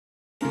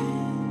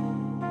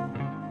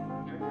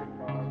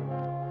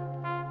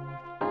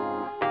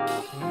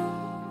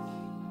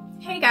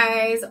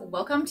Guys,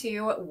 welcome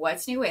to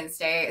What's New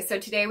Wednesday. So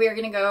today we are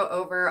going to go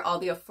over all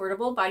the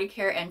affordable body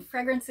care and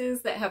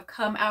fragrances that have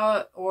come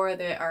out or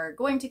that are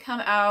going to come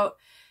out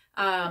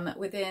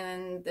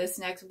within this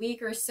next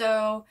week or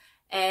so.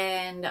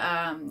 And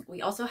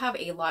we also have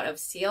a lot of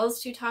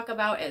sales to talk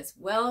about as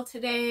well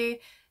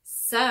today.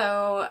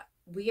 So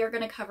we are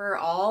going to cover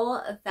all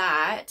of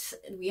that.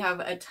 We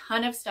have a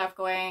ton of stuff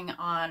going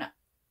on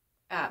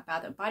at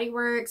Bath & Body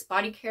Works.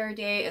 Body Care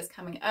Day is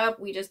coming up.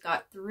 We just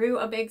got through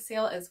a big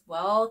sale as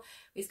well.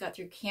 We just got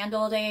through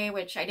Candle Day,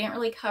 which I didn't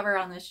really cover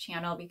on this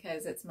channel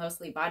because it's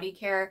mostly body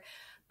care.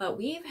 But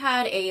we've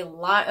had a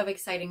lot of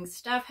exciting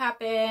stuff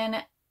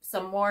happen.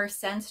 Some more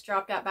scents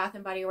dropped at Bath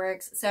 & Body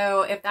Works.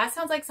 So if that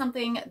sounds like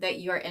something that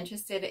you are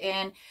interested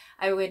in,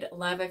 I would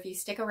love if you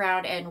stick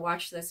around and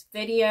watch this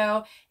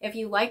video. If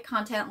you like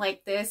content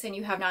like this and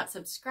you have not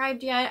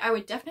subscribed yet, I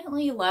would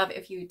definitely love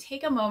if you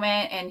take a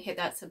moment and hit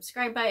that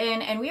subscribe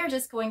button. And we are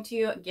just going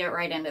to get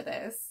right into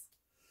this.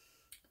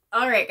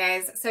 All right,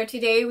 guys. So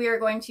today we are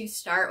going to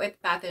start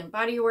with Bath &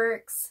 Body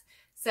Works.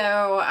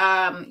 So,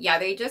 yeah,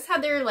 they just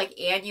had their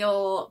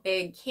annual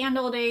big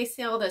Candle Day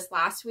sale this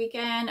last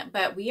weekend,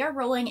 but we are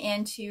rolling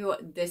into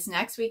this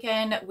next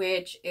weekend,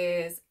 which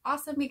is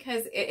awesome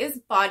because it is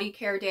Body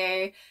Care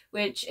Day,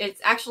 which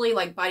it's actually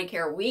like Body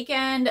Care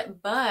weekend,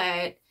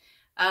 but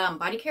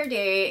Body Care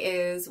Day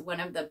is one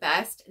of the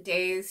best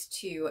days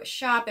to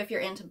shop if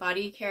you're into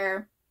body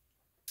care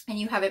and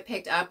you haven't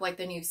picked up like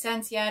the new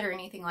scents yet or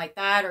anything like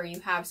that, or you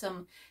have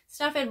some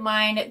stuff in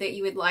mind that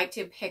you would like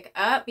to pick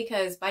up,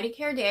 because Body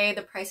Care Day,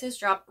 the prices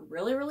drop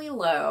really, really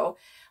low.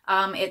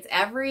 It's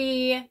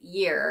every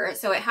year.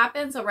 So it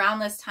happens around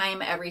this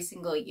time every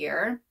single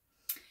year.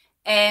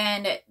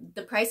 And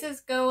the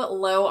prices go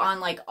low on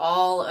like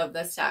all of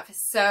the stuff.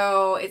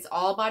 So it's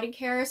all body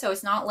care. So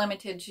it's not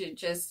limited to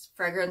just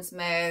fragrance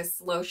mists,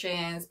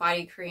 lotions,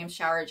 body creams,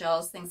 shower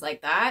gels, things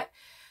like that.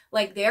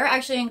 Like they're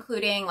actually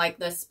including like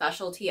the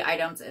specialty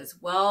items as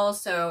well.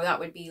 So that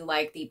would be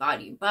like the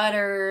body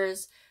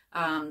butters,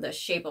 the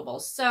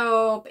shapeable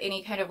soap,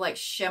 any kind of like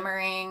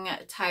shimmering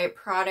type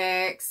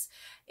products,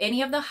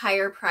 any of the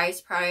higher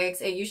priced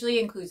products. It usually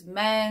includes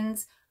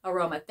men's,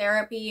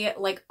 aromatherapy,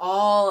 like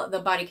all the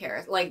body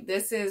care. Like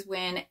this is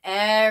when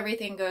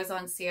everything goes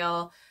on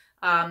sale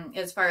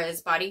as far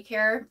as body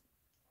care.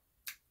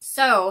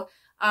 So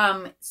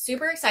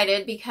super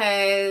excited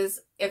because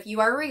if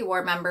you are a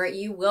reward member,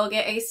 you will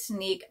get a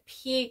sneak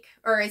peek,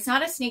 or it's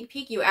not a sneak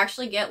peek, you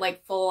actually get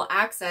like full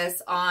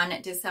access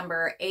on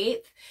December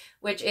 8th,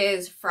 which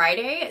is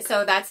Friday.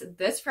 So that's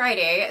this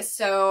Friday.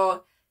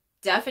 So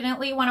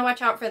definitely want to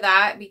watch out for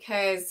that,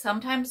 because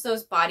sometimes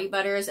those body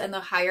butters and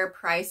the higher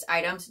priced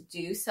items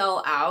do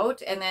sell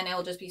out and then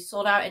it'll just be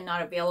sold out and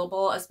not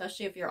available,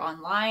 especially if you're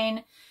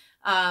online.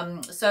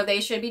 So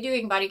they should be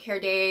doing Body Care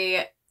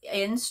Day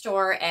in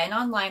store and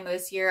online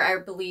this year. I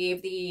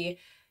believe the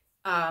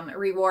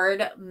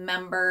reward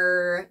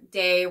member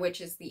day,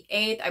 which is the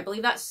 8th, I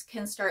believe that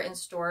can start in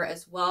store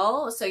as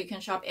well. So you can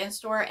shop in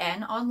store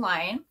and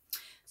online.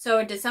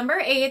 So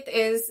December 8th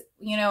is,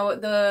 you know,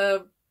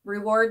 the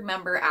reward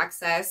member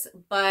access,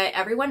 but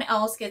everyone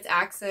else gets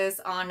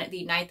access on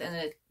the 9th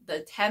and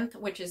the 10th,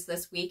 which is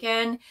this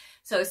weekend.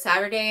 So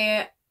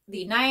Saturday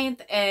the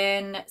 9th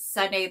and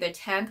Sunday the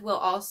 10th will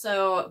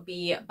also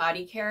be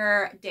body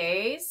care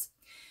days.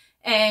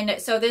 And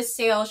so this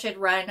sale should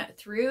run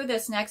through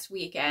this next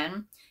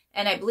weekend.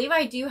 And I believe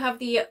I do have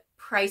the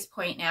price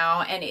point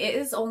now, and it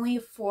is only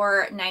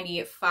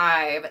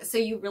 $4.95. So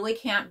you really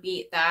can't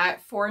beat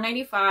that.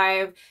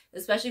 $4.95,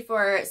 especially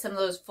for some of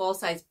those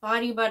full-size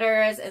body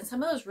butters and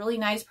some of those really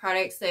nice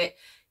products that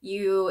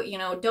you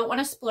know, don't want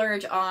to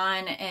splurge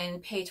on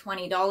and pay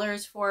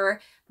 $20 for.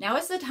 Now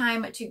is the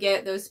time to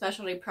get those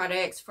specialty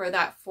products for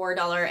that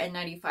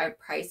 $4.95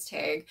 price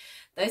tag.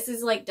 This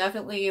is like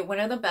definitely one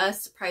of the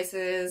best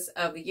prices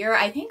of the year.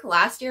 I think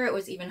last year it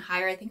was even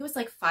higher. I think it was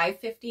like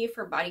 $5.50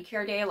 for Body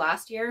Care Day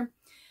last year.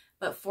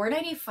 But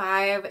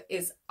 $4.95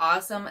 is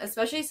awesome,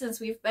 especially since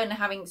we've been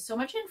having so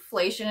much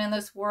inflation in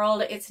this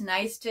world. It's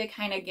nice to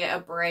kind of get a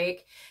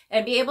break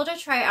and be able to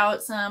try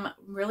out some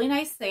really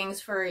nice things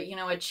for, you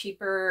know, a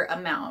cheaper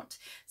amount.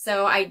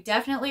 So I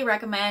definitely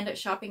recommend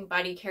shopping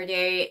Body Care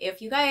Day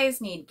if you guys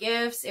need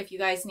gifts, if you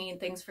guys need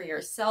things for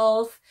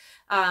yourself,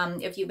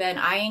 if you've been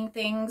eyeing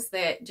things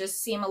that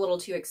just seem a little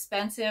too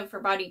expensive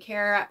for body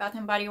care at Bath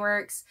 & Body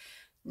Works.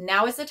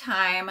 Now is the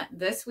time.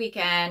 This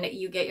weekend,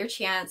 you get your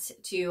chance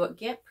to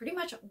get pretty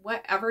much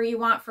whatever you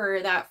want for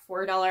that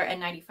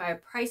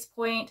 $4.95 price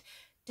point.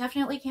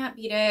 Definitely can't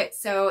beat it.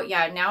 So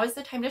yeah, now is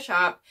the time to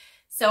shop.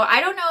 So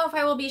I don't know if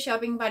I will be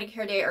shopping Body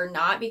Care Day or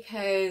not,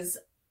 because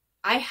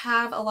I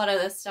have a lot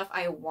of the stuff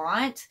I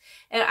want,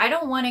 and I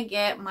don't want to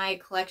get my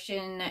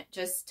collection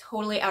just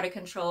totally out of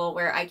control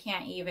where I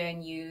can't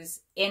even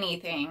use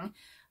anything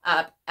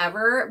up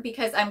ever,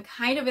 because I'm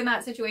kind of in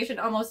that situation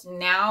almost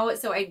now.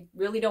 So I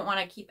really don't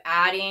want to keep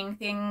adding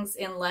things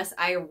unless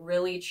I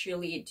really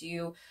truly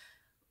do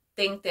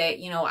think that,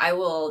 you know, I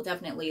will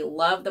definitely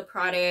love the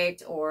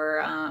product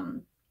or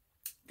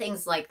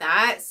things like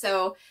that.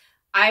 So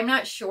I'm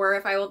not sure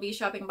if I will be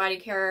shopping Body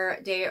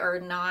Care Day or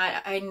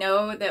not. I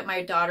know that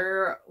my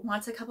daughter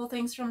wants a couple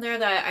things from there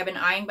that I've been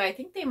eyeing, but I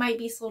think they might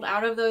be sold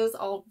out of those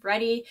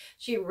already.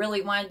 She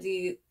really wanted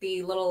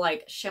the little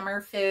like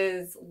Shimmer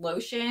Fizz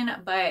lotion,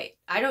 but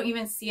I don't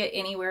even see it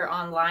anywhere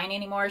online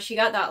anymore. She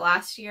got that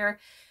last year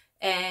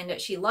and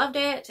she loved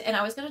it, and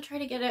I was going to try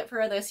to get it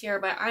for her this year,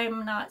 but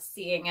I'm not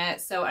seeing it.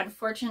 So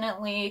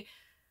unfortunately,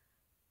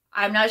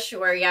 I'm not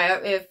sure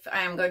yet if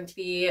I'm going to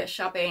be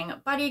shopping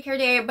Body Care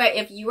Day, but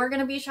if you are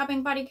going to be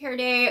shopping Body Care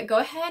Day, go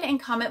ahead and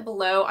comment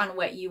below on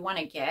what you want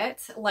to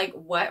get. Like,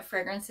 what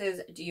fragrances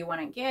do you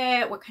want to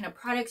get? What kind of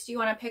products do you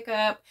want to pick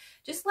up?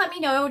 Just let me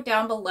know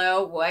down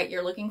below what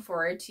you're looking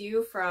forward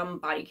to from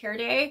Body Care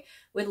Day.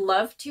 Would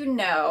love to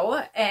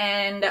know.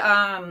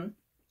 And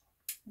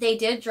they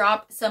did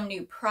drop some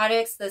new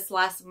products this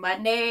last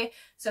Monday.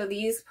 So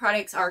these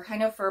products are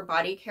kind of for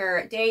Body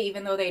Care Day,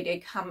 even though they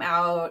did come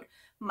out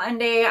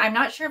Monday. I'm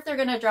not sure if they're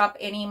going to drop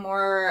any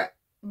more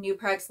new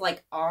products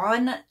like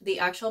on the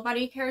actual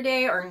Body Care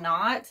Day or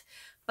not,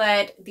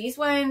 but these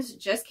ones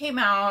just came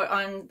out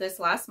on this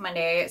last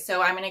Monday,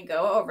 so I'm going to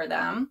go over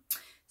them.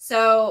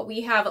 So we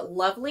have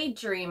Lovely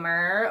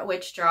Dreamer,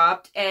 which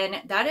dropped,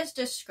 and that is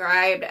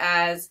described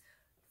as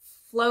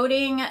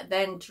floating,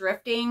 then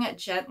drifting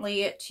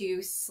gently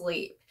to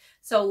sleep.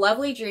 So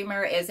Lovely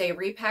Dreamer is a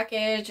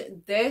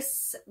repackage.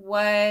 This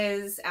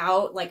was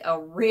out like a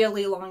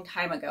really long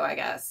time ago, I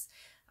guess.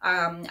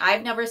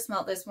 I've never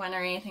smelled this one or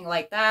anything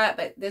like that,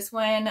 but this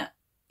one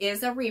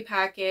is a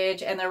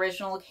repackage, and the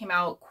original came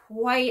out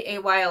quite a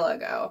while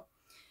ago.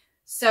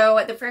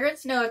 So the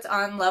fragrance notes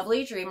on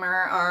Lovely Dreamer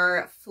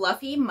are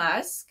fluffy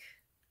musk,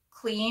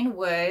 clean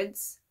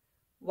woods,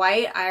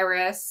 white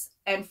iris,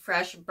 and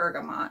fresh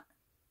bergamot.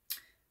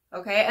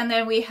 Okay, and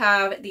then we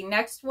have the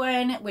next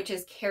one, which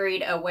is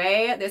Carried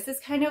Away. This is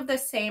kind of the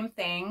same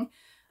thing,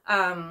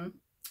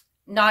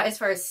 not as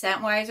far as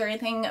scent-wise or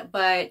anything,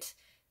 but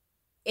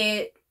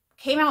it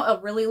came out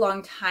a really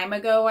long time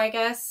ago, I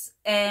guess,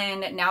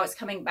 and now it's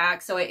coming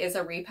back, so it is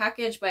a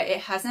repackage, but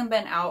it hasn't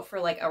been out for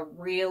like a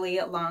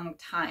really long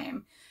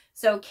time.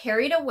 So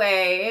Carried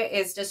Away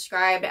is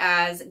described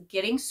as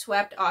getting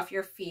swept off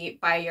your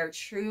feet by your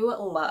true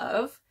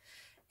love.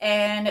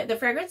 And the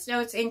fragrance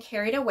notes in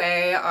Carried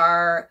Away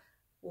are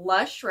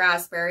lush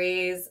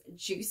raspberries,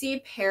 juicy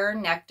pear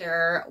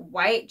nectar,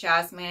 white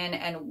jasmine,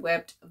 and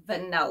whipped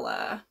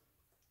vanilla.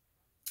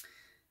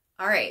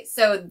 All right,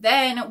 so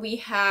then we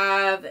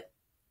have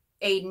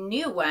a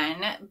new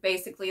one,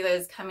 basically, that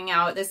is coming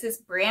out. This is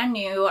brand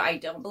new. I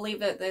don't believe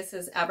that this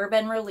has ever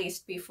been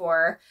released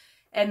before.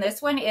 And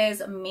this one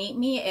is Meet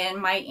Me in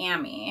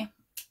Miami.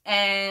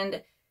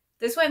 And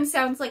this one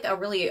sounds like a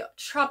really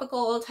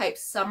tropical type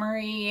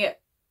summery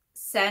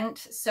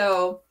scent.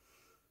 So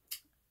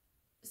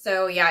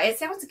yeah, it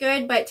sounds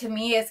good, but to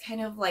me it's kind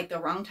of like the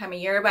wrong time of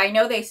year. But I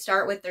know they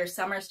start with their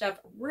summer stuff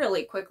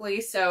really quickly.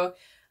 So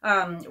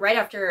right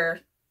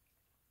after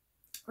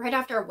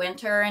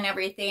winter and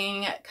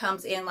everything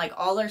comes in like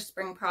all their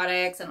spring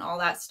products and all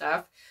that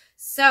stuff.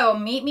 So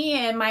Meet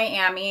Me in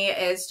Miami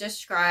is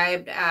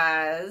described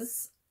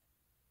as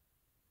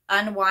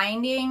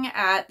unwinding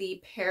at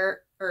the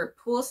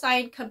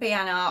poolside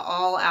cabana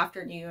all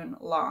afternoon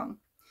long.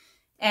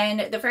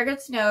 And the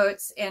fragrance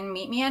notes in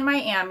Meet Me in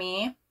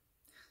Miami.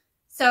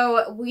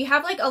 So we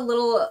have like a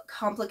little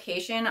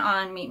complication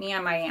on Meet Me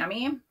in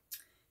Miami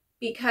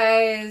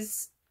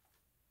because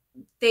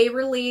they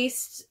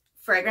released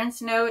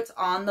fragrance notes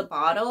on the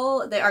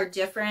bottle that are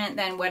different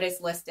than what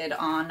is listed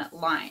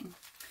online.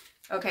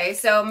 Okay,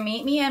 so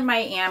Meet Me in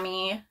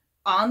Miami,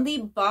 on the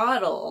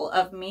bottle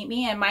of Meet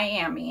Me in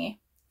Miami,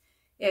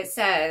 it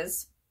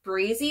says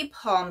breezy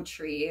palm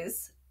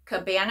trees,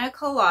 cabana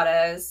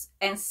coladas,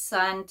 and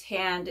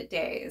sun-tanned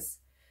days.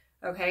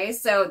 Okay,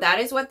 so that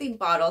is what the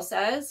bottle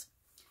says.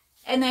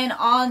 And then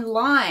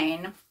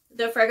online,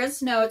 the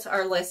fragrance notes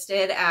are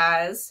listed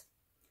as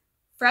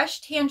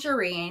fresh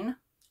tangerine,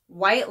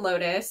 white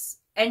lotus,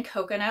 and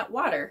coconut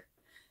water.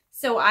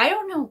 So I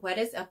don't know what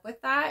is up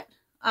with that.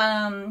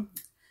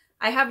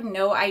 I have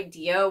no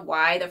idea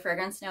why the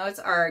fragrance notes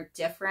are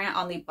different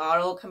on the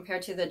bottle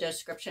compared to the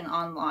description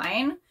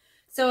online.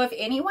 So if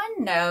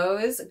anyone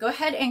knows, go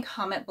ahead and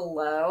comment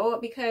below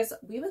because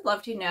we would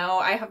love to know.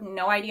 I have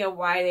no idea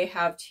why they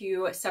have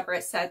two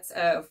separate sets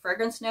of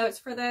fragrance notes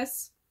for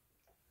this.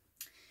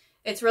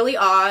 It's really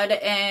odd,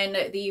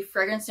 and the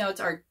fragrance notes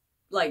are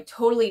like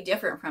totally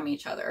different from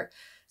each other.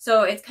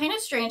 So it's kind of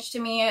strange to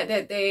me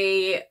that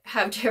they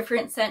have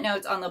different scent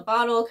notes on the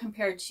bottle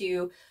compared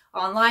to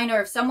online,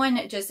 or if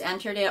someone just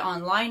entered it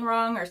online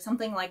wrong or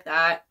something like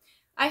that.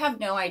 I have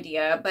no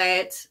idea,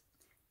 but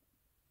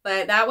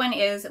that one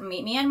is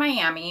Meet Me in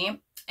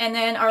Miami. And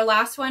then our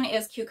last one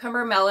is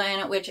Cucumber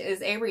Melon, which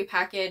is a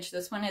repackage.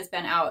 This one has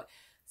been out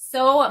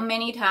so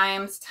many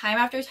times, time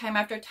after time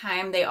after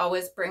time. They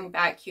always bring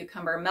back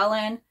Cucumber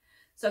Melon.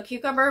 So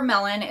Cucumber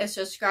Melon is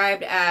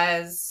described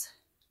as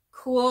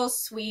cool,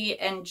 sweet,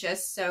 and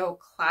just so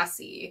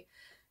classy.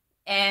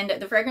 And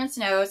the fragrance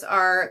notes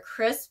are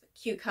crisp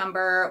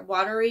cucumber,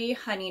 watery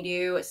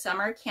honeydew,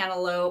 summer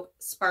cantaloupe,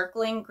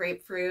 sparkling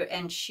grapefruit,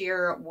 and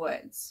sheer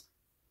woods.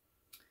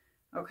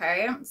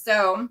 Okay,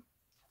 so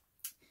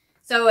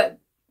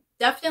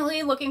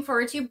definitely looking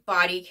forward to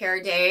Body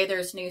Care Day.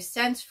 There's new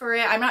scents for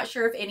it. I'm not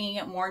sure if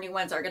any more new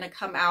ones are going to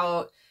come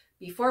out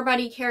before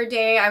Body Care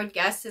Day. I would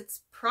guess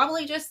it's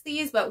probably just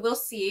these, but we'll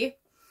see.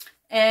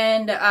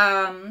 And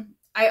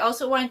I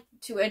also want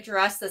to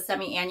address the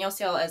semi-annual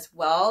sale as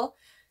well.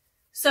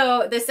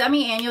 So the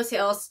semi-annual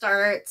sale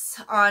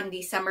starts on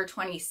December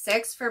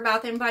 26th for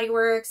Bath & Body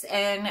Works,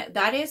 and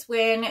that is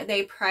when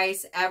they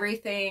price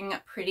everything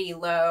pretty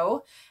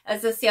low.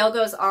 As the sale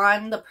goes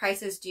on, the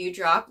prices do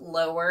drop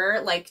lower.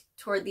 Like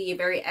toward the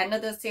very end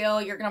of the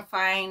sale, you're going to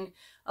find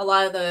a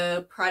lot of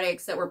the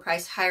products that were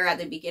priced higher at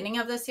the beginning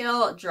of the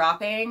sale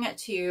dropping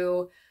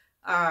to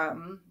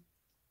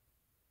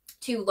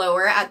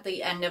lower at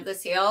the end of the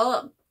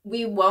sale.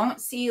 We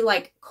won't see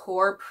like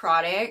core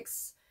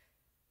products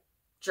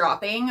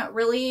dropping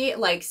really,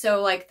 like, so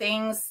like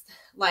things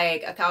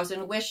like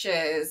 1,000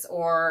 Wishes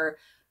or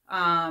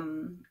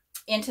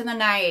Into the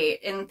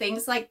Night and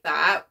things like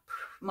that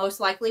most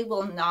likely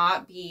will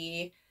not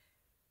be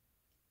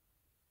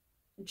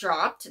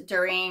dropped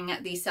during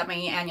the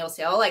semi-annual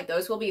sale. Like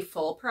those will be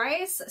full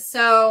price.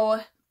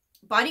 So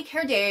Body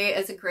Care Day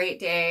is a great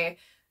day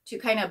to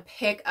kind of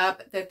pick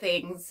up the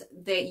things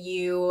that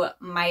you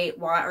might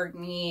want or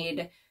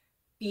need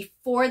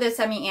before the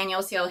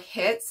semi-annual sale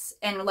hits,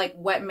 and like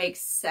what makes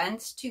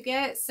sense to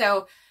get.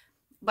 So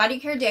Body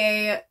Care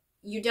Day,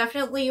 you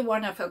definitely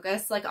want to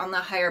focus like on the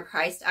higher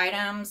priced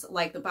items,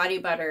 like the body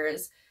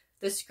butters,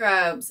 the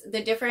scrubs,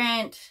 the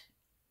different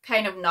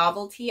kind of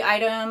novelty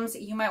items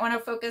you might want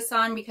to focus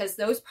on, because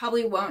those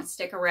probably won't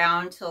stick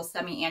around till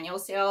semi-annual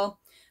sale.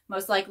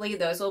 Most likely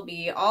those will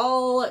be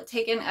all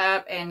taken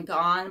up and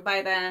gone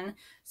by then.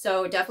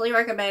 So definitely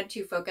recommend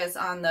to focus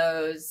on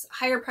those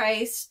higher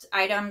priced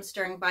items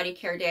during Body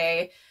Care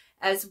Day,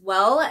 as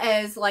well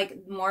as like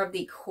more of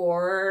the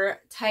core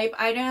type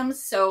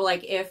items. So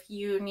like if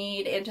you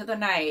need Into the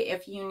Night,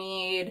 if you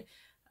need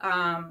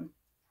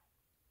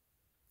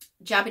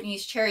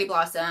Japanese cherry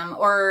blossom,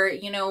 or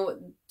you know,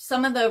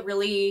 some of the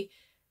really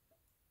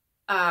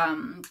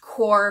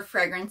core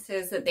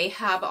fragrances that they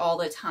have all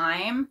the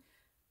time,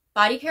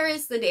 Body Care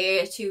is the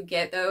day to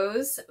get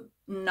those,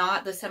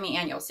 not the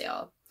semi-annual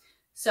sale.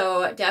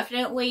 So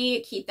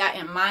definitely keep that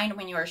in mind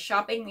when you are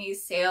shopping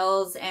these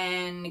sales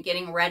and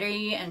getting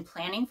ready and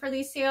planning for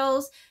these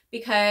sales,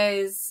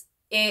 because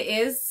it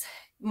is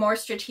more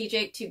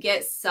strategic to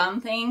get some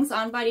things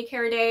on Body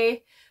Care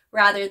Day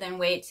rather than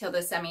wait till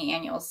the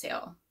semi-annual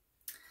sale,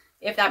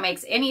 if that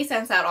makes any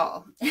sense at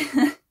all.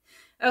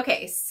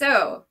 Okay,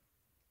 so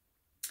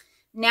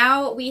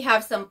now we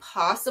have some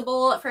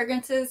possible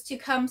fragrances to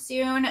come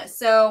soon.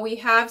 So we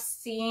have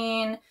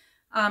seen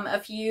a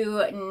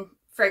few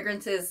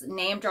fragrances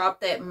name drop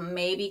that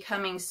may be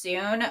coming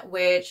soon,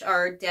 which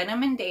are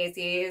Denim and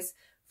Daisies,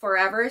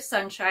 Forever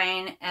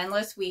Sunshine,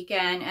 Endless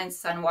Weekend, and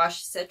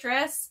Sunwash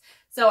Citrus.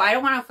 So I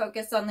don't want to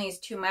focus on these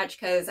too much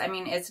because, I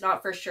mean, it's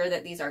not for sure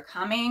that these are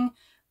coming.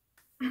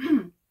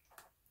 But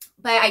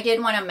I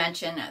did want to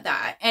mention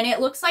that. And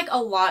it looks like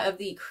a lot of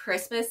the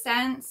Christmas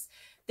scents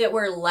that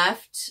were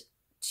left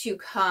to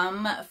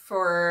come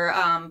for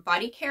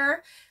Body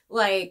Care,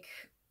 like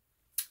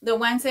the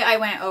ones that I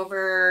went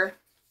over,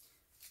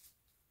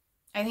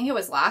 I think it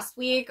was last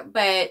week,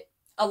 but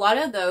a lot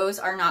of those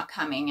are not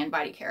coming in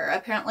Body Care.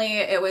 Apparently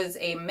it was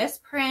a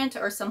misprint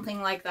or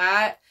something like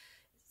that.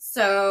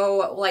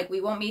 So like we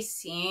won't be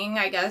seeing,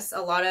 I guess,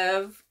 a lot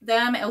of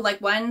them.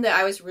 Like one that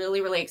I was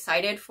really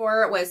excited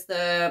for was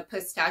the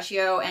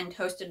pistachio and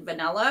toasted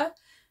vanilla,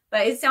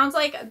 but it sounds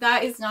like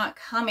that is not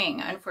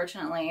coming,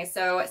 unfortunately.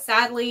 So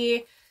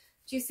sadly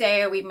to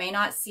say, we may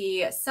not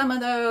see some of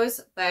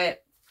those,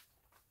 but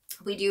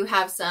we do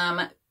have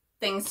some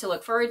things to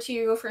look forward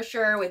to for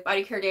sure with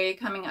Body Care Day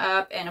coming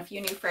up and a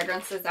few new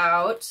fragrances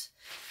out.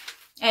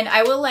 And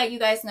I will let you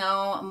guys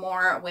know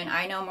more when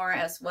I know more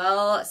as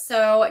well.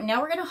 So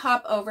now we're going to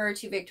hop over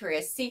to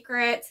Victoria's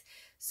Secret.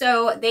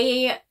 So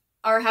they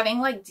are having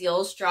like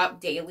deals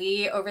drop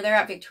daily over there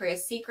at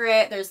Victoria's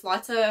Secret. There's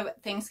lots of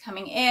things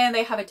coming in.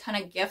 They have a ton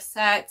of gift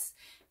sets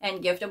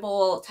and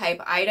giftable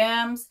type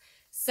items.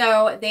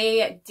 So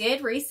they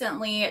did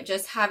recently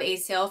just have a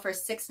sale for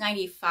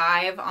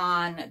 $6.95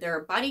 on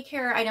their body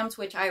care items,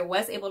 which I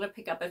was able to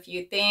pick up a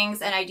few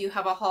things, and I do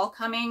have a haul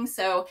coming.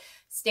 So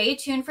stay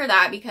tuned for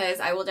that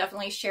because I will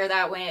definitely share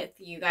that with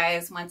you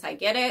guys once I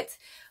get it.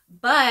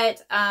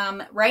 But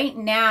right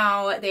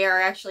now they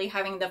are actually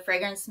having the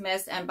fragrance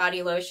mist and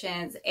body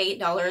lotions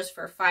 $8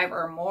 for 5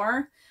 or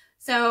more.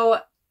 So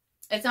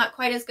it's not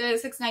quite as good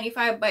as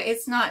 $6.95, but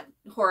it's not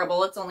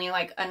horrible. It's only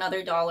like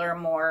another $1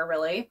 more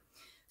really.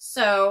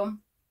 So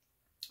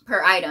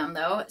per item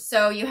though.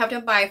 So you have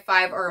to buy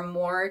 5 or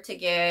more to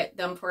get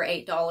them for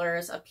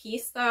 $8 a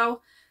piece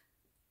though.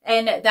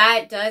 And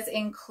that does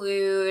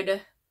include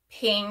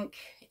Pink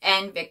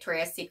and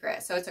Victoria's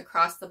Secret. So it's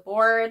across the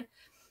board.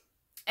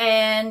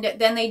 And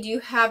then they do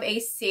have a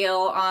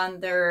sale on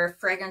their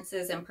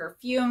fragrances and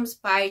perfumes,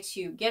 buy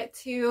two, get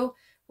two,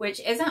 which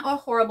isn't a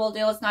horrible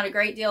deal. It's not a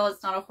great deal.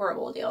 It's not a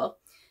horrible deal.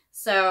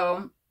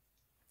 So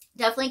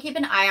definitely keep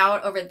an eye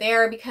out over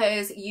there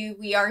because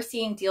we are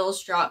seeing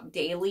deals drop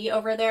daily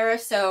over there.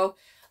 So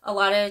a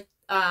lot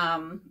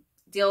of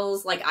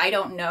deals, like, I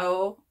don't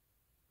know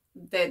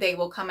that they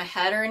will come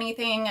ahead or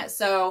anything.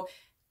 So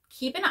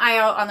keep an eye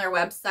out on their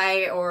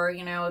website or,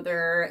 you know,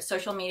 their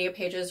social media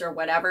pages or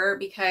whatever,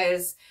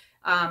 because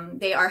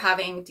they are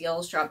having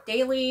deals drop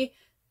daily.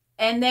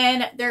 And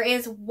then there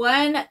is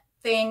one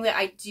thing that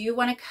I do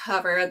want to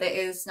cover that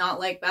is not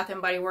like Bath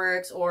 & Body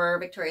Works or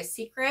Victoria's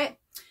Secret.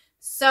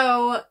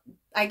 So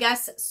I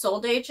guess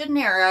Sol de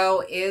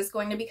Janeiro is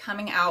going to be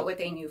coming out with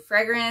a new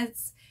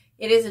fragrance.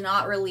 It is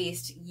not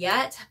released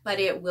yet, but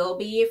it will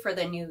be for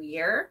the new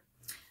year.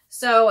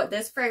 So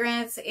this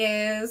fragrance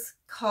is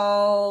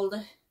called,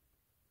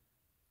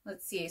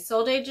 let's see,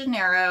 Sol de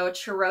Janeiro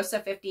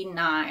Cheirosa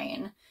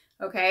 59.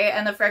 Okay,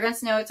 and the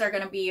fragrance notes are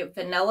going to be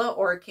vanilla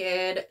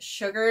orchid,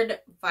 sugared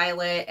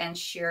violet, and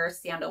sheer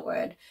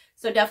sandalwood.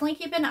 So definitely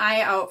keep an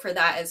eye out for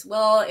that as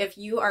well. If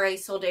you are a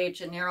Sol de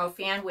Janeiro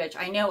fan, which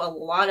I know a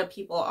lot of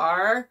people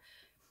are,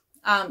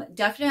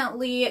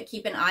 definitely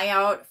keep an eye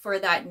out for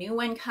that new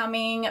one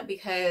coming,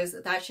 because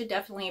that should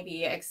definitely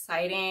be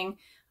exciting.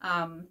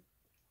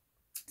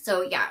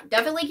 So yeah,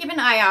 definitely keep an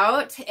eye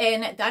out.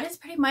 And that is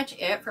pretty much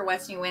it for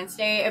What's New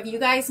Wednesday. If you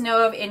guys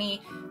know of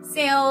any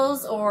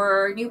sales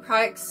or new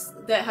products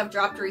that have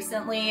dropped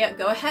recently,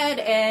 go ahead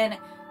and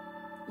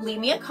leave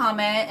me a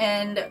comment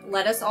and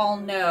let us all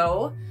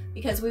know,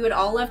 because we would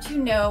all love to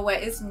know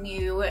what is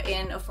new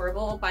in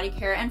affordable body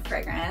care and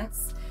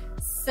fragrance.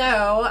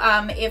 So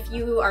if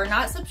you are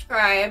not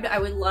subscribed, I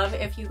would love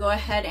if you go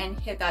ahead and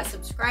hit that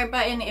subscribe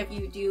button if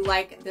you do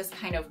like this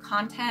kind of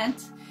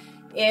content.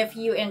 If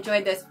you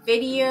enjoyed this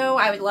video,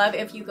 I would love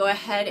if you go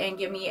ahead and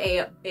give me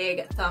a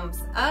big thumbs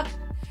up.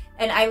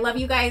 And I love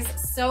you guys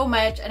so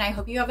much, and I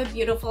hope you have a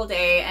beautiful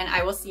day, and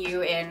I will see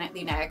you in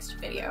the next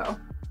video.